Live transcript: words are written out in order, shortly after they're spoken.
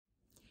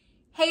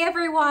Hey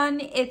everyone,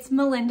 it's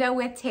Melinda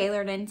with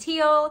Tailored and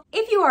Teal.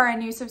 If you are a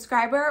new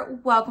subscriber,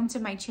 welcome to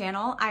my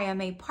channel. I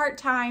am a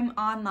part-time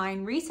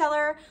online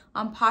reseller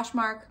on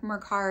Poshmark,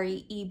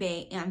 Mercari,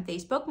 eBay, and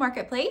Facebook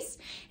Marketplace.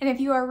 And if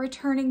you are a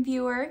returning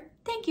viewer,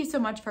 thank you so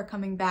much for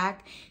coming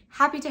back.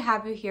 Happy to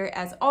have you here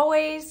as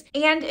always.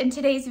 And in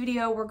today's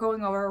video, we're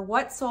going over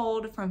what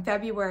sold from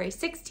February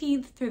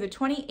 16th through the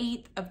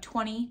 28th of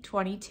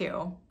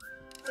 2022.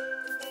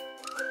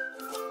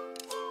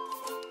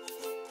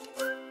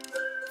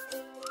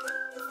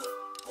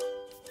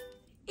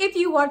 If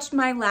you watched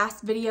my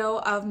last video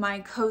of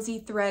my Cozy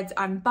Threads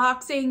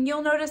unboxing,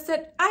 you'll notice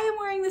that I am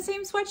wearing the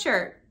same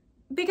sweatshirt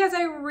because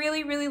I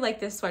really like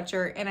this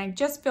sweatshirt, and I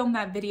just filmed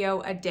that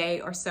video a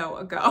day or so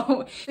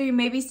ago. So you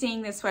may be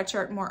seeing this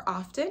sweatshirt more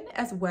often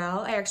as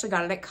well. I actually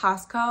got it at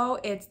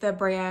Costco. It's the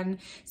brand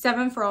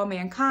 7 for All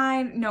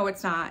Mankind. No,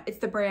 it's not. It's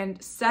the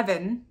brand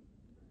 7,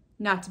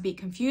 not to be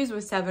confused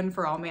with 7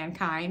 for All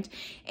Mankind.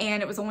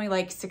 And it was only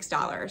like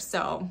 $6,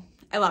 so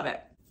I love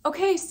it.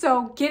 Okay,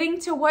 so getting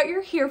to what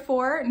you're here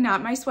for,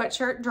 not my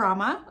sweatshirt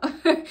drama.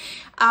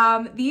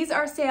 These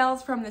are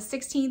sales from the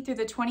 16th through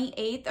the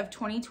 28th of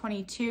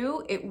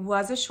 2022. It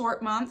was a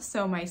short month,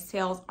 so my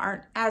sales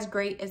aren't as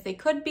great as they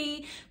could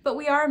be, but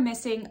we are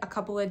missing a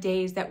couple of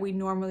days that we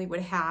normally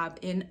would have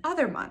in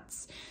other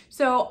months.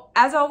 So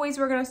as always,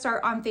 we're gonna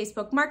start on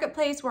Facebook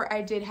Marketplace, where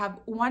I did have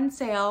one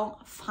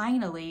sale,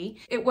 finally.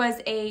 It was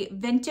a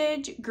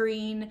vintage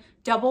green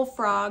double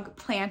frog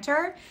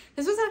planter.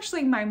 This was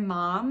actually my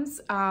mom's,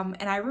 and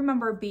I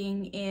remember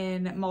being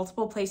in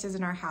multiple places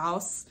in our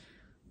house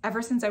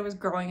ever since I was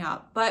growing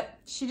up, but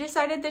she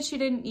decided that she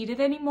didn't need it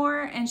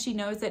anymore, and she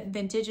knows that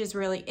vintage is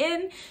really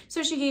in,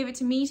 so she gave it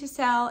to me to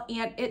sell,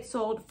 and it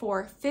sold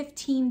for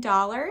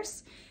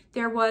 $15.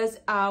 There was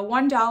a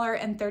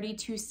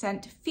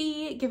 $1.32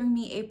 fee, giving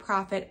me a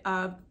profit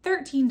of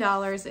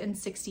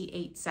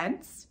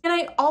 $13.68. And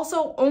I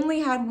also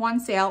only had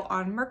one sale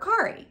on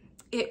Mercari.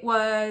 It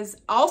was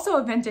also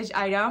a vintage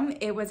item.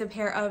 It was a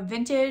pair of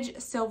vintage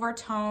silver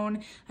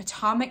tone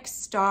atomic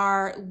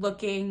star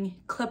looking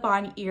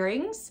clip-on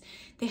earrings.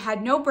 They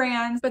had no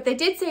brands, but they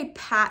did say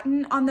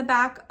patent on the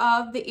back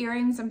of the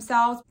earrings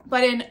themselves,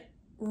 but in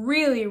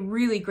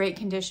really great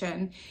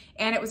condition,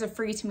 and it was a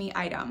free to me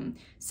item.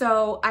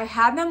 So I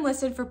had them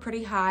listed for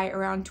pretty high,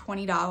 around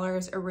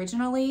 $20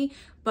 originally,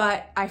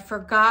 but I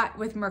forgot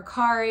with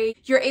Mercari,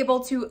 you're able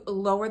to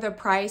lower the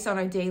price on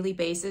a daily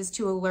basis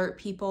to alert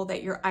people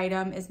that your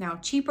item is now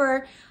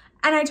cheaper.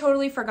 And I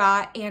totally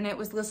forgot, and it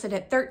was listed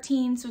at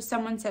 13, so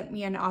someone sent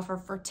me an offer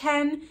for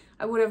 10.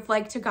 I would have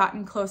liked to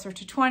gotten closer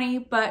to 20,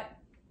 but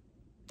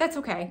that's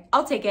okay,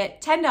 I'll take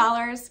it,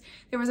 $10.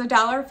 There was a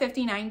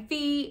 $1.59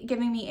 fee,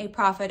 giving me a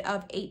profit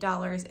of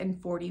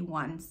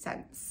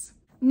 $8.41.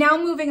 Now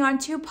moving on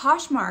to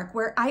Poshmark,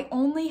 where I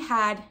only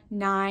had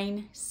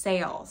 9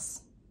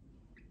 sales.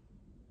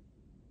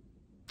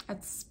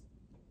 That's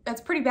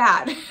pretty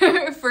bad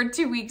for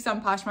 2 weeks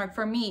on Poshmark,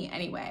 for me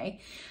anyway.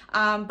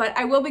 But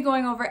I will be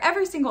going over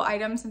every single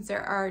item since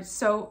there are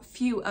so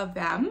few of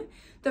them.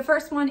 The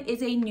first one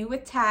is a new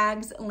with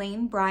tags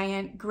Lane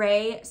Bryant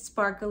gray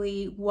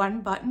sparkly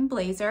 1-button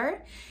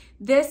blazer.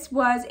 This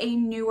was a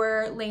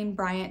newer Lane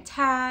Bryant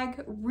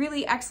tag,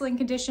 really excellent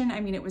condition. I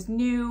mean, it was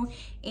new,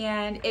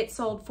 and it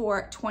sold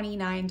for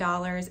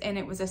 $29, and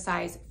it was a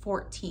size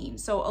 14.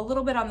 So a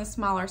little bit on the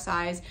smaller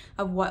size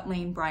of what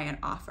Lane Bryant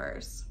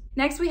offers.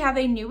 Next, we have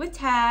a new with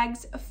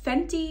tags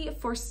Fenty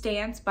for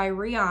Stance by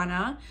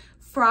Rihanna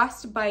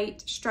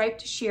frostbite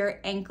striped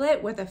sheer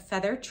anklet with a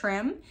feather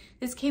trim.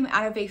 This came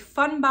out of a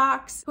fun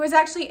box. It was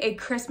actually a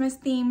Christmas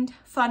themed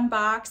fun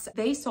box.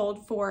 They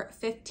sold for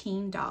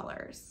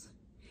 $15.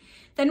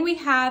 Then we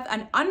have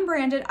an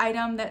unbranded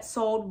item that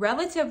sold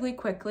relatively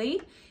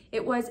quickly.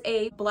 It was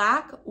a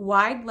black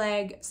wide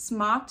leg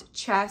smocked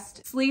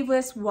chest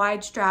sleeveless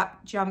wide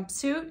strap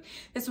jumpsuit.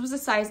 This was a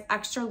size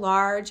extra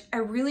large. I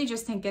really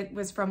just think it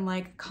was from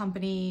like a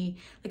company,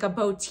 like a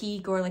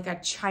boutique or like a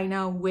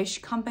China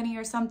Wish company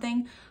or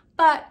something,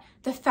 but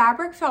the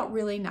fabric felt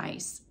really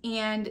nice.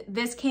 And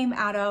this came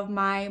out of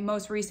my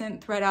most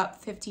recent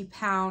ThredUp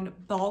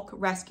 50-pound bulk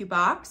rescue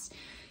box.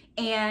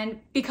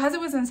 And because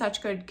it was in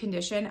such good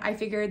condition, I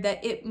figured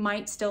that it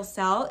might still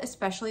sell,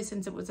 especially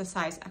since it was a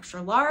size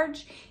extra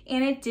large,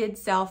 and it did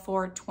sell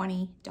for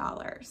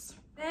 $20.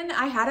 Then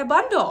I had a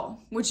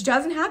bundle, which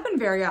doesn't happen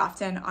very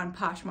often on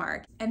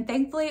Poshmark. And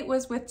thankfully it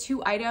was with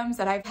 2 items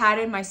that I've had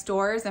in my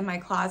stores and my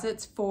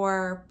closets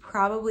for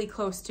probably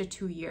close to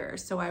 2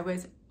 years. So I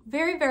was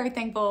very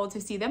thankful to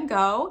see them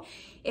go.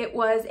 It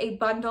was a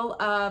bundle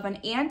of an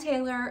Ann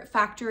Taylor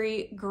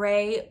factory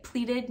gray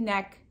pleated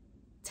neck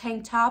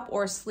tank top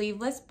or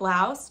sleeveless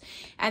blouse,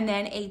 and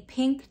then a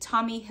pink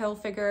Tommy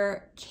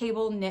Hilfiger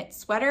cable knit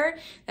sweater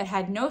that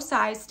had no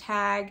size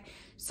tag.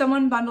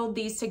 Someone bundled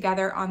these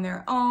together on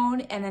their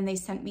own, and then they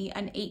sent me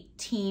an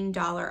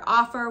 $18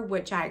 offer,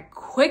 which I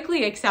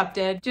quickly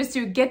accepted just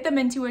to get them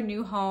into a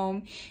new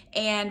home.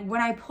 And when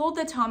I pulled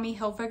the Tommy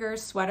Hilfiger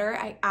sweater,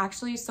 I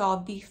actually saw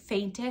the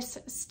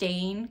faintest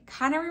stain.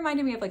 Kind of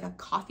reminded me of like a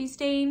coffee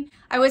stain.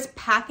 I was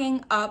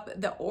packing up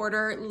the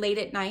order late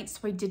at night,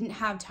 so I didn't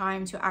have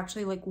time to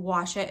actually like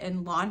wash it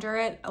and launder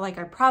it like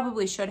I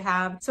probably should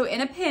have. So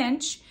in a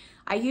pinch,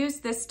 I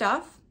used this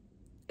stuff.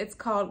 It's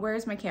called,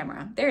 where's my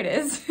camera? There it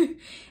is.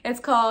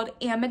 It's called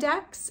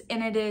Amidex,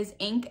 and it is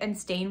ink and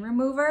stain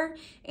remover.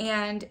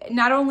 And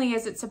not only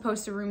is it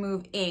supposed to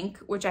remove ink,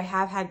 which I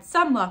have had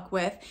some luck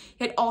with,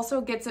 it also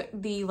gets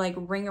the like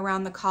ring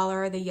around the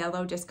collar, the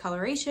yellow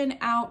discoloration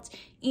out,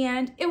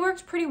 and it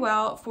works pretty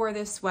well for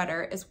this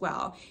sweater as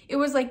well. It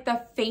was like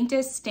the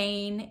faintest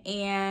stain,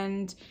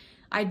 and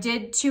I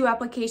did 2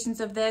 applications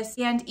of this,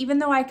 and even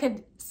though I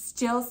could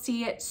still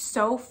see it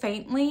so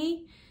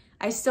faintly,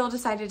 I still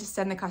decided to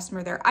send the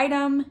customer their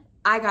item.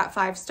 I got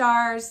 5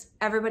 stars,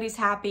 everybody's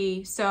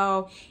happy.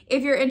 So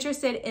if you're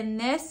interested in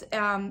this,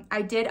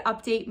 I did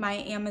update my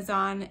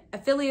Amazon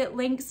affiliate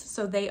links,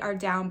 so they are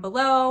down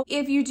below.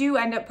 If you do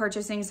end up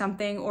purchasing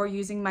something or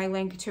using my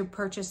link to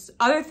purchase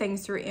other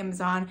things through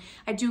Amazon,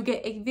 I do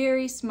get a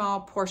very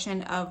small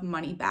portion of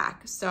money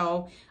back.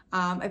 So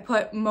I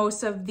put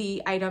most of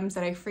the items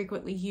that I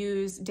frequently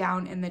use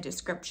down in the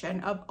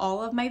description of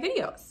all of my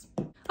videos.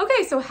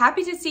 Okay, so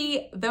happy to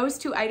see those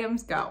 2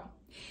 items go.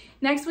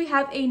 Next, we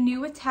have a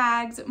new with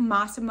tags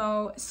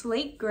Massimo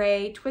slate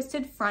gray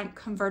twisted front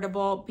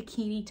convertible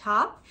bikini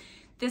top.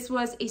 This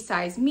was a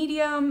size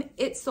medium.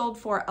 It sold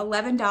for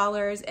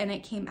 $11, and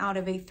it came out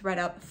of a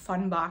ThredUp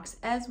fun box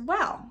as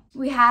well.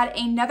 We had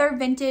another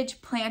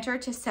vintage planter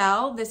to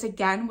sell. This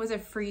again was a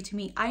free to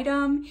me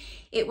item.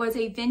 It was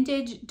a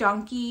vintage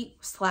donkey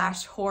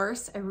 /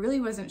 horse. I really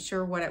wasn't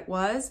sure what it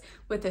was,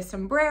 with a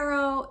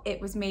sombrero.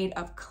 It was made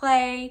of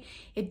clay.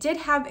 It did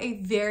have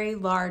a very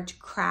large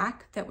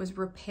crack that was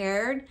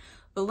repaired,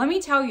 but let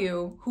me tell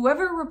you,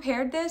 whoever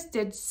repaired this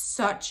did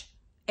such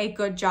a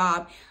good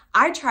job.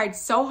 I tried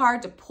so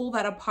hard to pull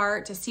that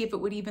apart to see if it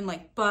would even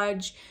like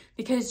budge,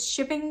 because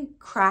shipping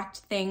cracked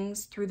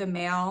things through the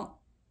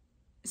mail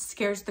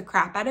scares the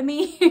crap out of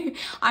me.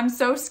 I'm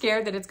so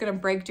scared that it's gonna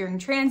break during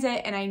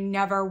transit, and I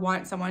never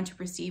want someone to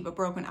receive a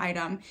broken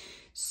item.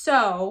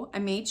 So I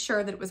made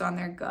sure that it was on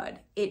there good.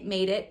 It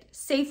made it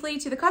safely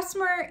to the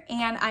customer,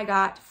 and I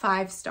got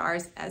 5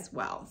 stars as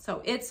well.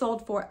 So it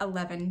sold for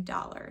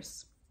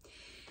 $11.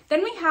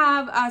 Then we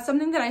have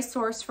something that I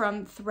sourced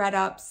from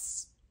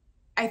ThredUp's,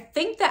 I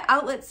think the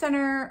outlet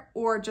center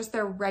or just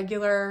their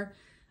regular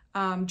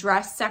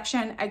dress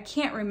section. I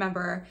can't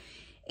remember.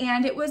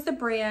 And it was the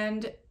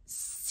brand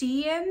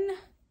Cyan,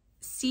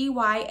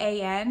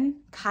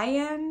 C-Y-A-N,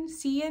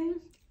 Cyan.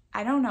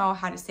 I don't know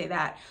how to say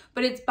that,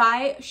 but it's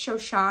by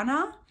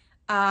Shoshana,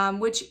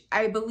 which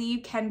I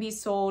believe can be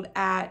sold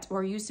at,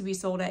 or used to be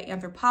sold at,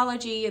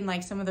 Anthropologie and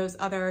like some of those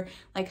other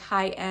like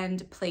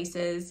high-end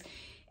places.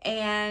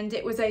 And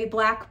it was a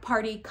black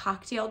party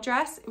cocktail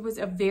dress. It was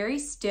a very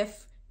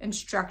stiff and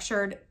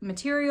structured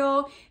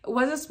material. It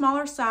was a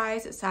smaller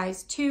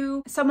size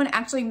 2. Someone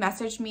actually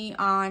messaged me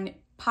on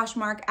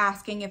Poshmark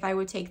asking if I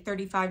would take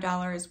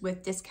 $35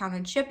 with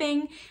discounted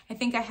shipping. I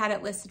think I had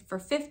it listed for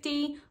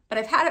 $50, but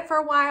I've had it for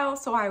a while,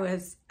 so I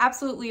was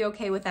absolutely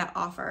okay with that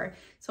offer.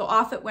 So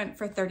off it went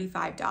for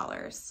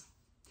 $35.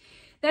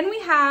 Then we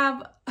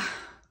have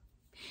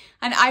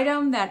an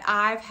item that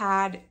I've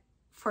had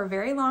for a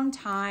very long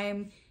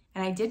time,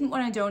 and I didn't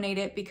want to donate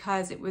it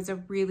because it was a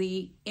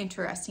really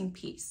interesting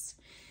piece.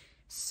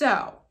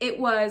 So it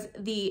was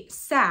the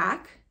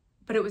sack,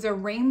 but it was a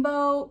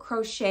rainbow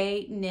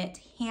crochet knit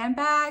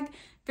handbag,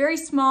 very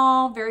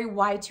small, very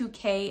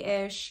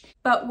Y2K-ish,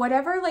 but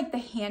whatever like the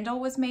handle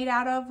was made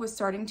out of was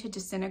starting to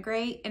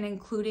disintegrate, and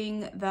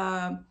including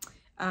the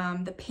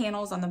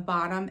panels on the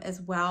bottom as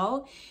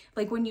well.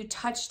 Like when you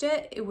touched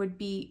it, it would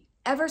be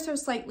ever so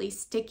slightly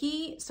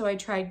sticky. So I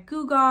tried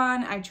Goo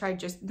Gone, I tried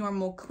just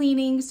normal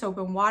cleaning, soap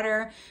and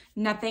water,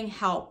 nothing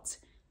helped.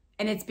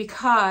 And it's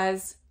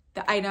because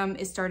the item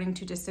is starting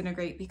to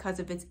disintegrate because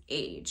of its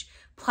age.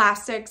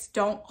 Plastics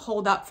don't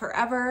hold up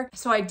forever.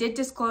 So I did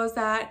disclose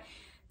that.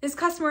 This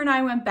customer and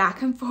I went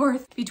back and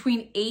forth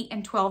between $8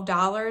 and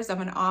 $12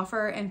 of an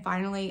offer, and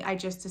finally I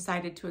just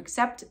decided to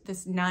accept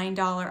this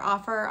 $9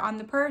 offer on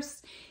the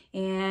purse,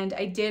 and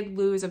I did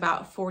lose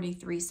about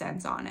 43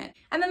 cents on it.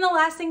 And then the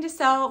last thing to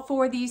sell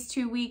for these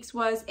 2 weeks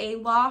was a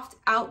Loft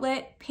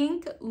Outlet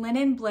pink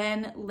linen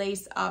blend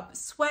lace up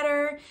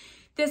sweater.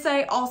 This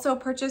I also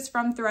purchased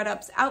from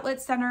ThredUp's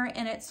Outlet Center,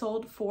 and it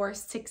sold for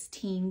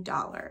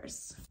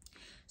 $16.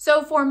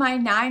 So for my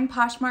 9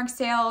 Poshmark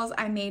sales,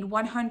 I made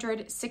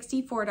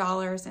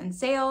 $164 in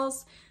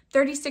sales,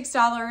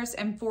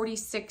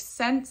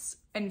 $36.46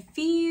 in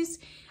fees.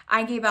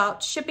 I gave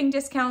out shipping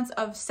discounts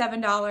of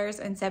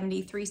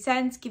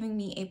 $7.73, giving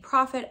me a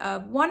profit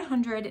of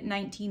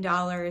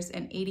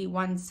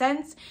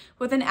 $119.81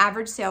 with an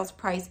average sales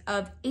price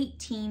of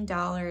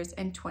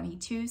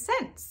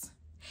 $18.22.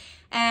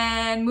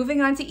 And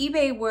moving on to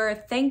eBay, where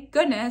thank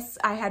goodness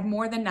I had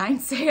more than 9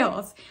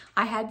 sales.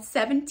 I had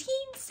 17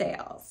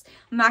 sales.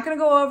 I'm not gonna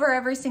go over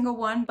every single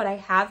one, but I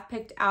have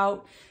picked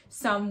out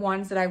some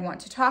ones that I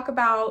want to talk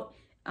about.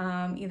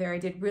 Either I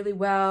did really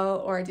well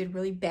or I did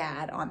really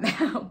bad on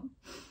them.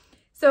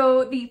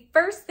 So the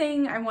first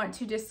thing I want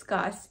to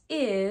discuss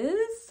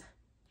is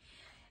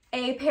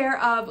a pair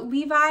of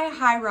Levi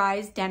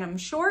high-rise denim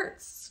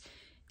shorts.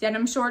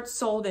 Denim shorts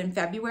sold in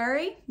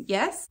February,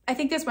 yes. I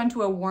think this went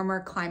to a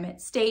warmer climate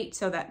state,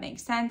 so that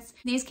makes sense.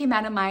 These came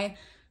out of my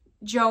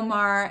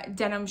Jomar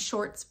denim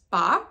shorts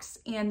box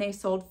and they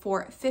sold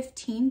for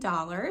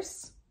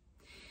 $15.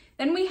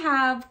 Then we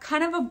have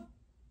kind of a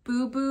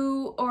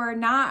boo-boo, or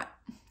not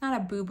a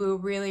boo-boo,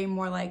 really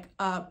more like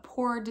a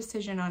poor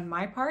decision on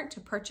my part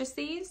to purchase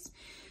these.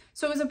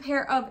 So it was a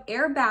pair of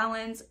Air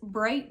Balance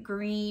bright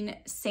green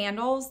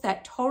sandals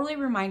that totally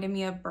reminded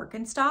me of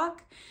Birkenstock.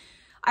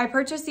 I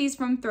purchased these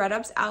from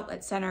ThredUp's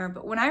outlet center,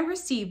 but when I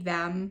received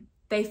them,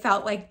 they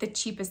felt like the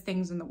cheapest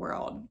things in the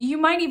world. You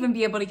might even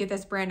be able to get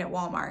this brand at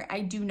Walmart.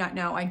 I do not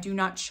know. I do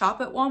not shop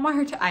at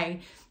Walmart. I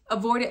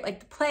avoid it like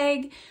the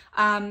plague.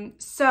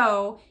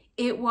 So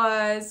it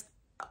was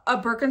a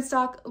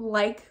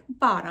Birkenstock-like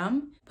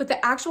bottom, but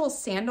the actual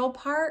sandal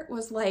part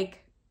was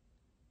like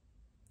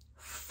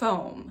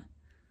foam.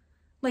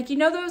 Like, you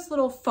know those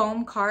little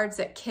foam cards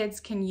that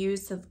kids can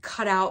use to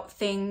cut out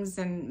things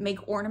and make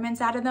ornaments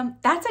out of them?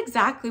 That's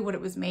exactly what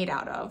it was made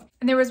out of.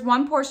 And there was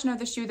one portion of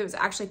the shoe that was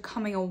actually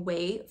coming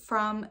away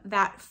from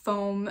that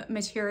foam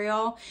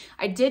material.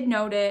 I did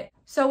note it.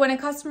 So when a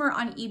customer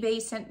on eBay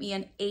sent me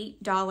an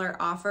 $8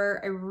 offer,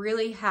 I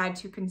really had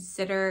to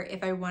consider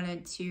if I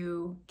wanted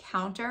to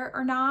counter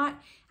or not.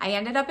 I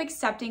ended up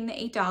accepting the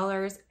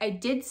 $8. I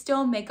did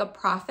still make a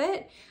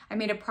profit. I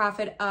made a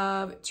profit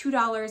of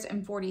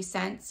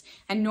 $2.40.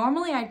 And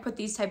normally I'd put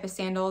these type of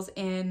sandals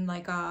in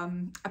like a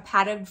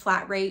padded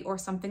flat rate or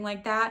something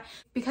like that.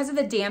 Because of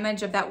the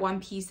damage of that one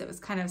piece that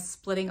was kind of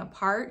splitting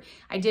apart,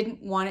 I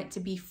didn't want it to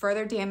be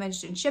further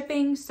damaged in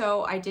shipping.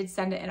 So I did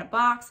send it in a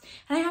box.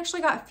 And I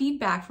actually got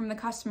feedback from the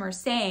customer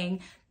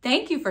saying,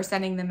 thank you for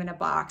sending them in a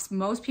box.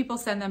 Most people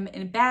send them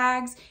in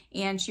bags,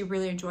 and she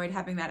really enjoyed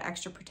having that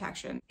extra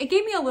protection. It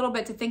gave me a little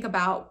bit to think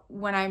about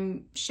when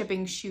I'm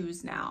shipping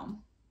shoes now.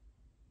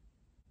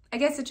 I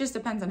guess it just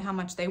depends on how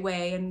much they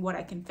weigh and what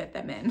I can fit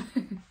them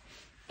in.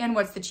 And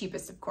what's the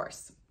cheapest, of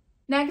course.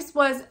 Next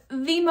was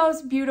the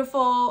most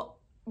beautiful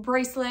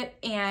bracelet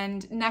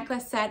and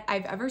necklace set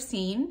I've ever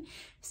seen.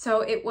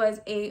 So it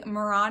was a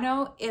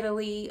Murano,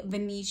 Italy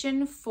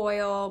Venetian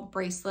foil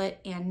bracelet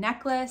and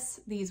necklace.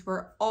 These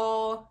were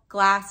all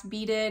glass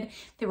beaded.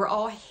 They were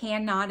all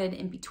hand knotted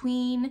in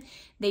between.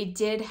 They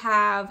did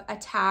have a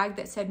tag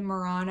that said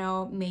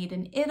Murano made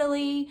in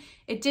Italy.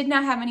 It did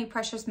not have any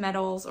precious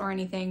metals or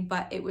anything,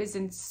 but it was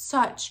in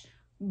such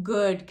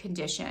good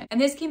condition. And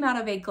this came out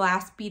of a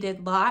glass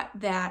beaded lot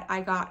that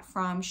I got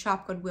from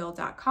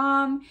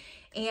shopgoodwill.com,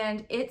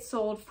 and it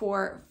sold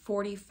for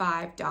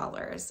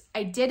 $45.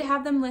 I did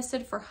have them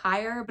listed for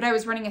higher, but I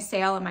was running a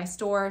sale at my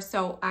store,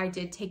 so I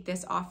did take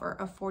this offer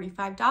of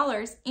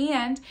 $45,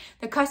 and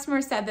the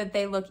customer said that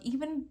they look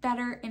even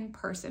better in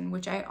person,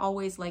 which I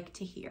always like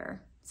to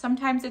hear.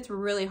 Sometimes it's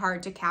really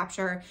hard to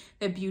capture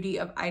the beauty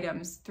of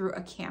items through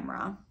a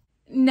camera.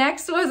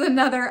 Next was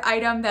another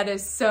item that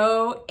is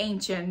so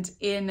ancient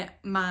in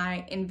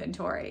my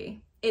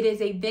inventory. It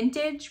is a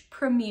vintage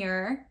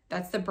Premier,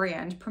 that's the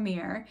brand,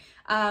 Premier,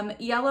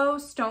 yellow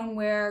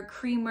stoneware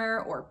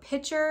creamer or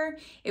pitcher.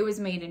 It was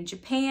made in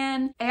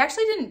Japan. I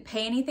actually didn't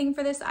pay anything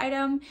for this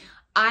item.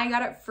 I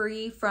got it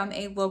free from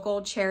a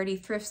local charity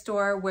thrift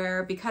store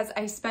where, because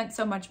I spent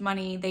so much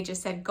money, they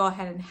just said, go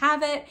ahead and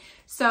have it.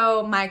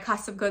 So my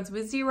cost of goods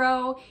was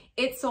 $0.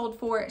 It sold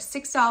for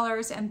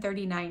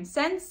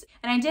 $6.39.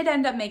 And I did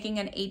end up making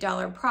an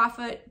 $8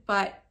 profit,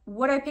 but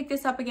would I pick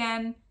this up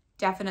again?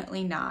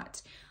 Definitely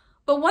not.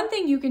 But one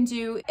thing you can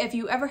do if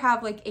you ever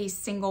have like a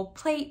single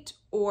plate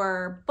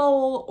or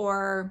bowl,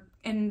 or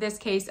in this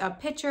case, a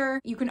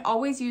pitcher, you can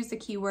always use the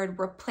keyword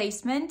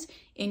replacement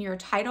in your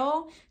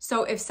title.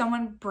 So if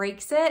someone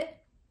breaks it,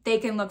 they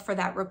can look for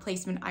that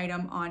replacement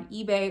item on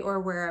eBay or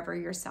wherever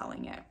you're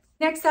selling it.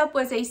 Next up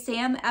was a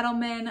Sam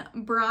Edelman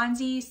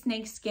bronzy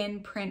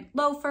snakeskin print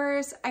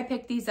loafers. I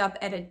picked these up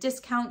at a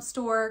discount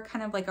store,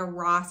 kind of like a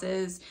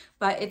Ross's,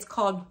 but it's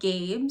called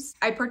Gabe's.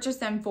 I purchased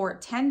them for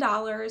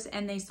 $10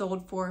 and they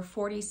sold for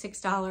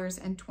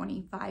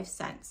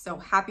 $46.25. So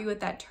happy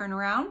with that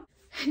turnaround.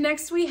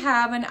 Next, we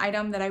have an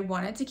item that I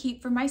wanted to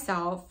keep for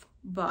myself,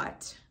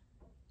 but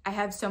I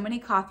have so many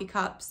coffee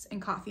cups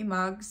and coffee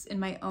mugs in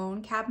my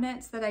own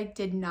cabinets that I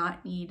did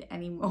not need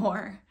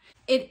anymore.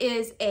 It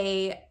is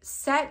a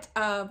set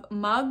of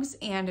mugs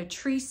and a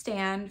tree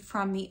stand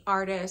from the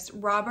artist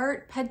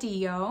Robert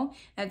Padillo.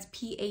 That's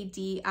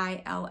Padillo.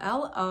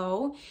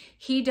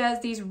 He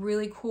does these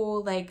really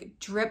cool, like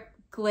drip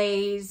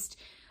glazed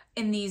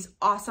in these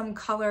awesome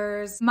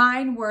colors.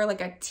 Mine were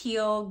like a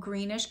teal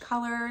greenish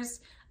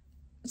colors.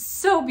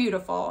 so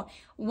beautiful.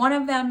 One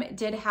of them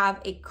did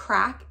have a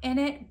crack in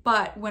it,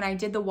 but when I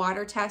did the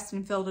water test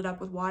and filled it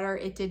up with water,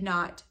 it did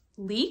not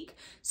leak.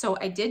 So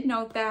I did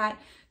note that.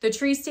 The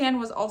tree stand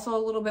was also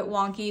a little bit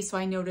wonky, so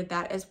I noted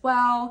that as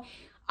well.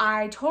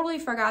 I totally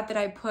forgot that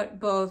I put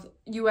both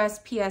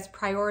USPS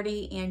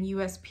Priority and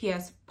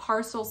USPS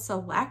Parcel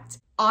Select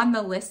on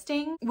the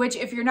listing, which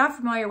if you're not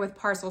familiar with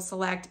Parcel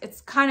Select, it's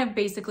kind of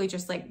basically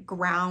just like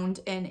ground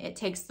and it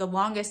takes the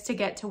longest to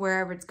get to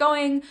wherever it's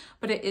going,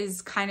 but it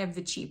is kind of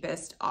the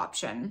cheapest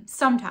option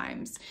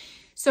sometimes.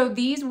 So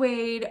these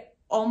weighed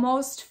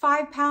almost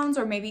 5 pounds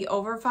or maybe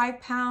over 5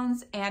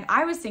 pounds. And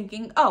I was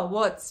thinking, oh,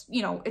 well, it's,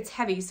 you know, it's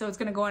heavy, so it's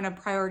gonna go in a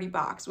priority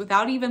box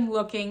without even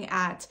looking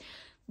at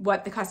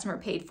what the customer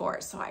paid for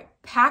it. So I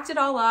packed it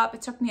all up.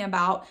 It took me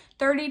about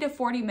 30 to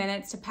 40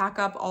 minutes to pack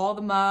up all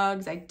the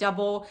mugs. I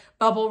double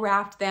bubble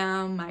wrapped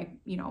them. I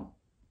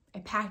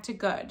packed it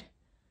good.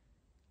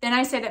 Then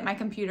I sat at my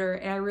computer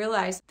and I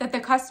realized that the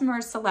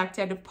customer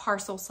selected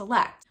Parcel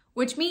Select,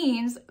 which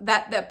means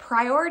that the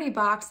priority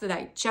box that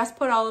I just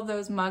put all of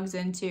those mugs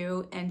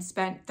into and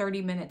spent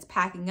 30 minutes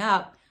packing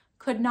up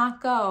could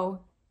not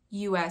go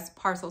US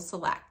Parcel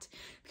Select.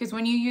 Because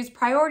when you use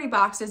priority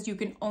boxes, you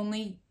can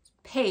only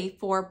pay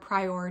for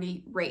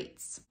priority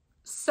rates.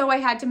 So I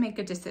had to make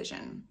a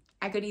decision.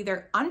 I could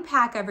either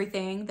unpack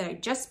everything that I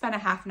just spent a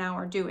half an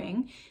hour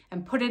doing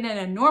and put it in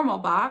a normal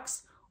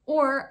box,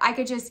 or I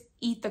could just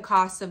eat the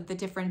cost of the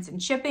difference in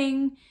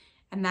shipping.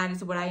 And that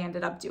is what I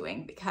ended up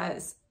doing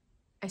because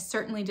I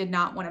certainly did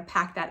not want to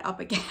pack that up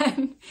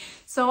again.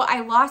 So I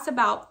lost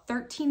about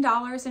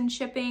 $13 in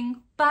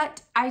shipping,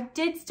 but I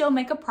did still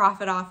make a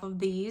profit off of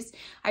these.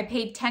 I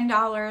paid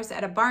 $10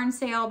 at a barn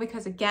sale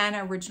because again,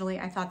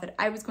 originally I thought that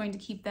I was going to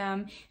keep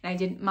them and I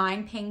didn't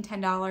mind paying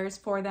 $10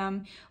 for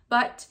them,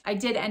 but I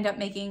did end up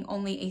making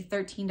only a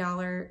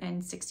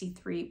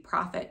 $13.63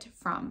 profit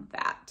from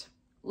that.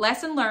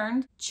 Lesson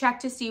learned, check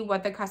to see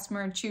what the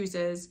customer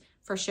chooses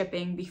for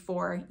shipping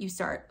before you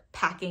start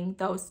packing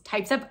those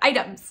types of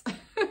items.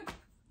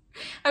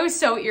 I was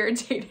so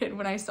irritated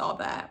when I saw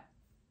that.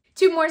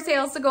 2 more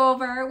sales to go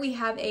over. We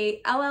have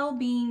a LL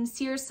Bean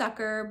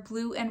seersucker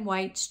blue and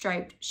white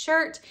striped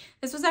shirt.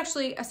 This was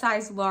actually a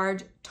size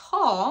large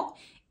tall.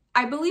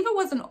 I believe it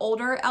was an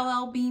older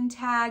LL Bean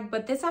tag,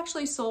 but this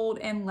actually sold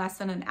in less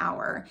than an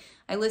hour.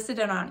 I listed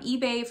it on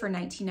eBay for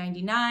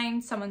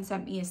 $19.99. Someone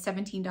sent me a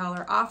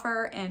 $17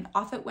 offer and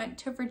off it went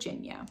to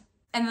Virginia.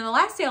 And then the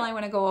last sale I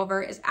want to go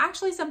over is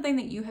actually something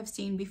that you have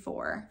seen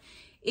before.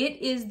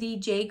 It is the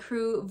J.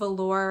 Crew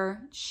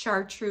Velour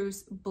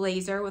Chartreuse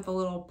blazer with a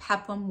little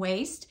peplum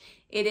waist.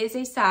 It is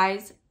a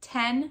size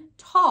 10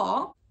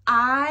 tall.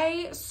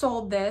 I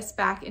sold this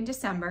back in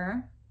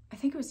December. I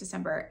think it was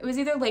December. It was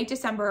either late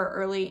December or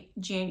early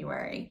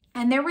January.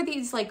 And there were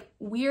these like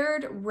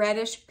weird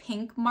reddish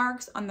pink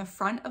marks on the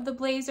front of the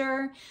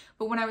blazer.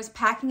 But when I was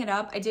packing it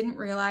up, I didn't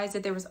realize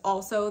that there was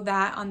also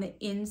that on the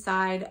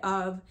inside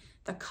of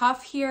the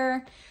cuff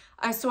here.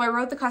 So I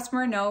wrote the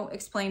customer a note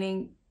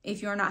explaining,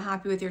 if you're not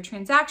happy with your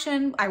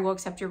transaction, I will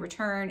accept your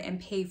return and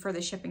pay for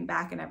the shipping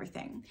back and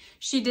everything.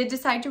 She did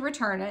decide to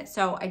return it,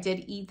 so I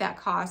did eat that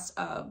cost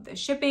of the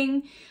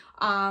shipping.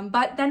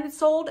 But then it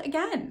sold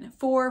again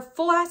for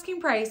full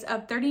asking price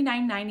of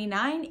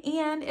 $39.99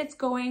 and it's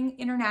going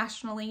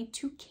internationally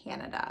to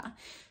Canada.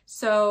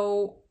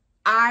 So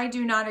I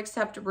do not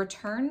accept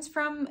returns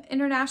from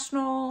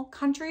international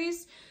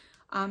countries.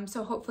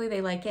 So hopefully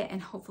they like it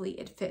and hopefully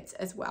it fits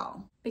as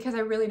well because I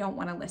really don't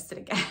want to list it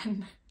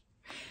again.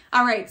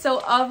 All right,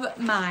 so of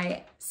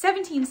my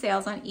 17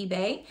 sales on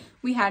eBay,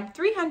 we had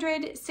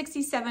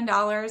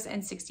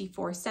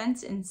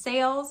 $367.64 in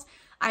sales.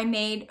 I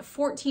made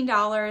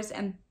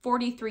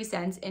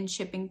 $14.43 in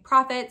shipping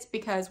profits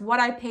because what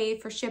I pay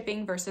for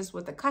shipping versus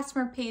what the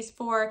customer pays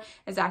for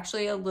is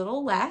actually a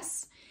little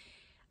less.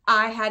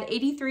 I had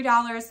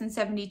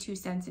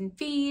 $83.72 in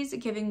fees,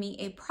 giving me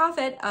a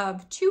profit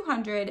of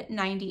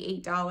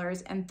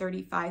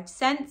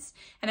 $298.35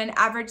 and an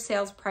average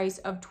sales price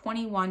of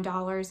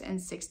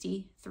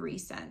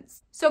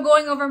 $21.63. So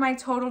going over my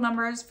total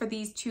numbers for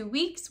these 2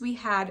 weeks, we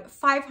had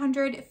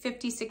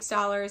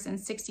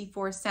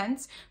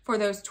 $556.64 for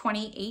those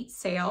 28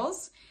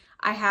 sales.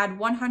 I had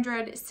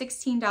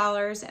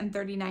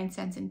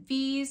 $116.39 in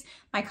fees.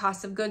 My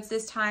cost of goods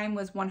this time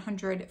was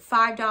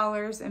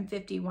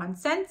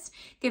 $105.51,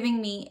 giving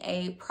me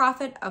a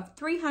profit of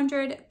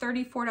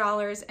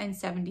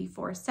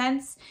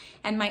 $334.74.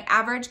 And my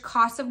average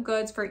cost of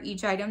goods for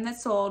each item that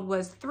sold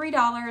was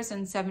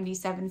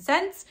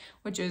 $3.77,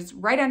 which is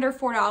right under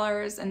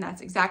 $4, and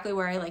that's exactly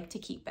where I like to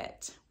keep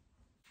it.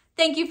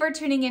 Thank you for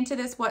tuning into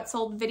this What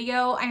Sold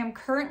video. I am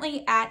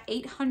currently at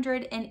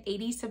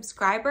 880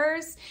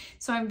 subscribers,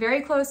 so I'm very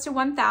close to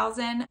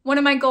 1,000. One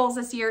of my goals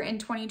this year in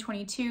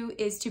 2022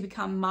 is to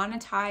become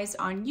monetized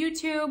on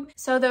YouTube.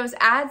 So those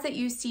ads that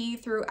you see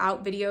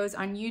throughout videos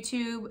on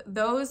YouTube,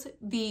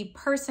 the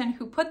person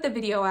who put the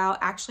video out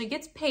actually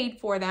gets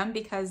paid for them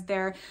because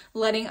they're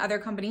letting other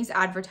companies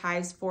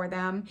advertise for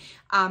them.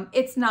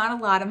 It's not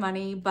a lot of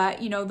money,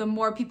 but you know, the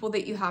more people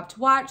that you have to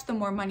watch, the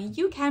more money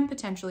you can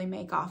potentially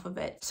make off of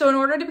it. So in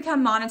order to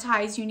become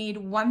monetized, you need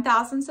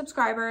 1,000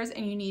 subscribers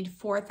and you need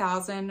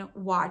 4,000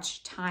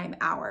 watch time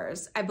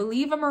hours. I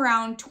believe I'm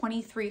around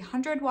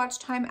 2,300 watch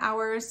time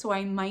hours, so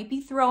I might be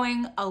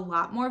throwing a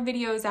lot more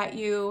videos at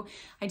you.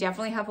 I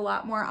definitely have a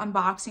lot more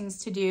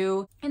unboxings to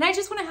do, and I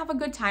just want to have a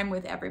good time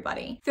with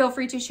everybody. Feel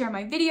free to share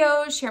my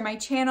videos, share my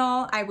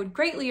channel. I would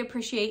greatly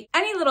appreciate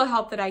any little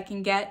help that I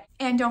can get.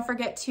 And don't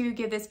forget to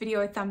give this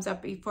video a thumbs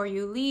up before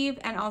you leave.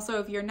 And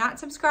also, if you're not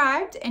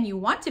subscribed and you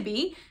want to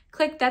be,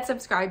 click that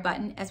subscribe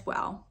button as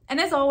well. And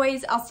as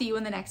always, I'll see you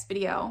in the next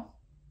video.